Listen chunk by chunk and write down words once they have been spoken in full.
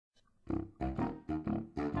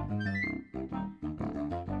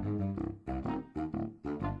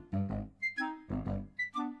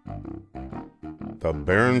The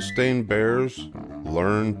Berenstain Bears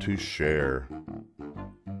Learn to Share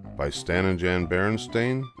by Stan and Jan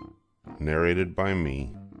Berenstain, narrated by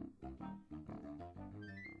me.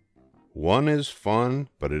 One is fun,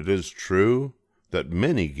 but it is true that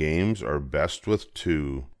many games are best with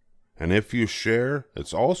two. And if you share,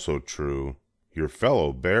 it's also true, your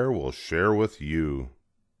fellow bear will share with you.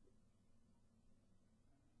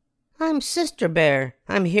 I'm Sister Bear.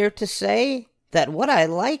 I'm here to say that what I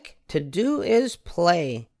like to do is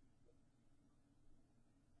play.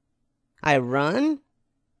 I run,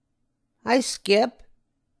 I skip,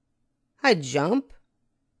 I jump,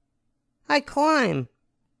 I climb.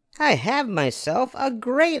 I have myself a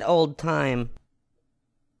great old time.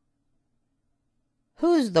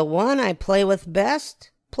 Who's the one I play with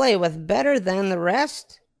best? Play with better than the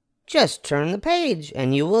rest? Just turn the page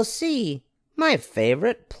and you will see my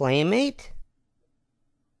favorite playmate.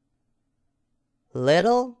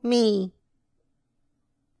 Little me.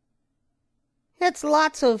 It's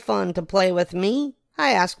lots of fun to play with me.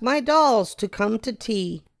 I ask my dolls to come to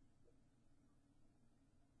tea.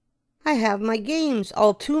 I have my games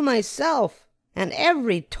all to myself, and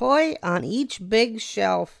every toy on each big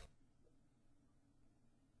shelf.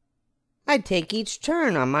 I take each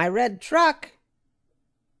turn on my red truck.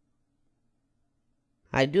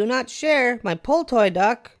 I do not share my pull toy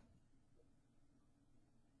duck.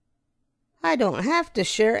 I don't have to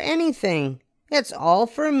share anything. It's all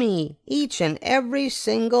for me, each and every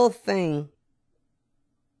single thing.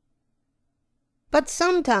 But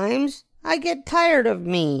sometimes I get tired of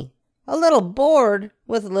me, a little bored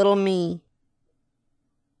with little me.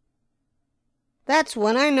 That's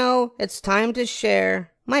when I know it's time to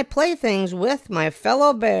share my playthings with my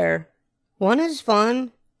fellow bear. One is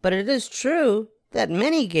fun, but it is true that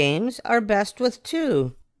many games are best with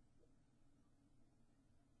two.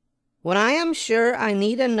 When I am sure I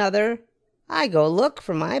need another, I go look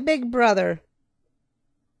for my big brother.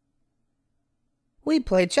 We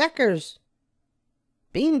play checkers,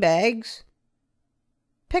 beanbags,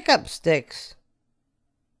 pickup sticks.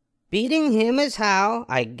 Beating him is how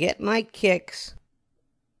I get my kicks.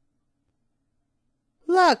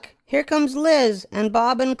 Look, here comes Liz and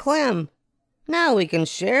Bob and Clem. Now we can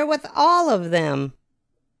share with all of them.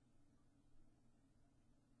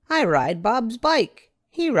 I ride Bob's bike.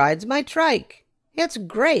 He rides my trike. It's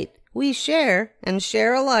great. We share and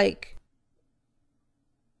share alike.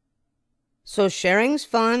 So sharing's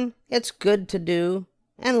fun. It's good to do.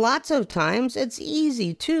 And lots of times it's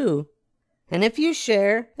easy too. And if you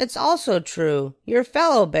share, it's also true. Your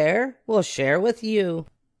fellow bear will share with you.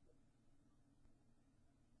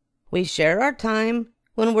 We share our time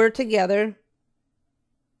when we're together.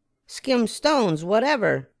 Skim stones,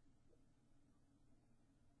 whatever.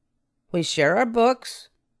 We share our books.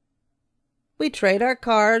 We trade our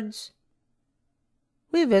cards.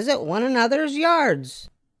 We visit one another's yards.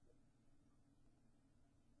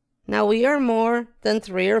 Now we are more than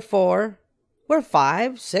 3 or 4. We're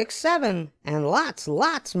 5, 6, 7, and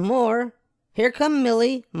lots more. Here come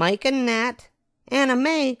Millie, Mike, and Nat. Anna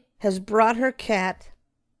May has brought her cat.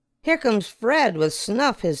 Here comes Fred with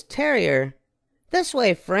Snuff, his terrier. This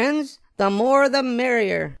way, friends, the more the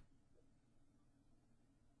merrier.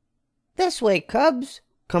 This way, cubs,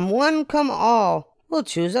 come one, come all. We'll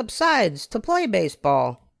choose up sides to play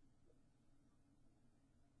baseball.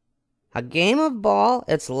 A game of ball,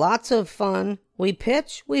 it's lots of fun. We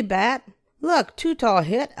pitch, we bat. Look, Too Tall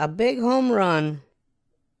hit a big home run.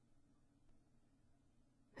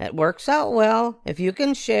 It works out well if you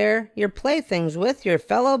can share your playthings with your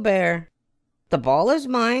fellow bear. The ball is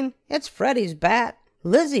mine, it's Freddie's bat.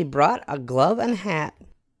 Lizzie brought a glove and hat.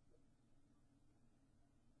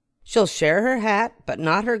 She'll share her hat, but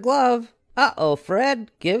not her glove. Uh-oh, Fred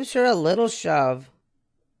gives her a little shove.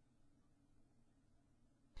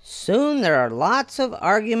 Soon there are lots of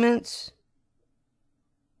arguments.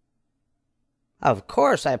 Of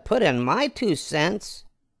course, I put in my 2 cents.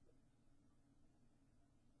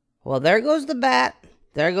 Well, there goes the bat,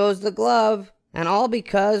 there goes the glove, and all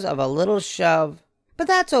because of a little shove. But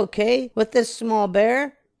that's okay with this small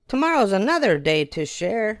bear. Tomorrow's another day to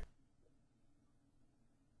share.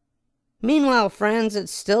 Meanwhile, friends,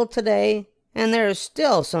 it's still today, and there is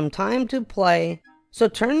still some time to play. So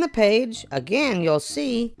turn the page, again you'll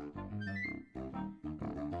see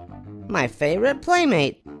my favorite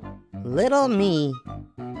playmate, little me.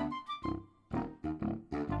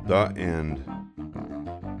 The end.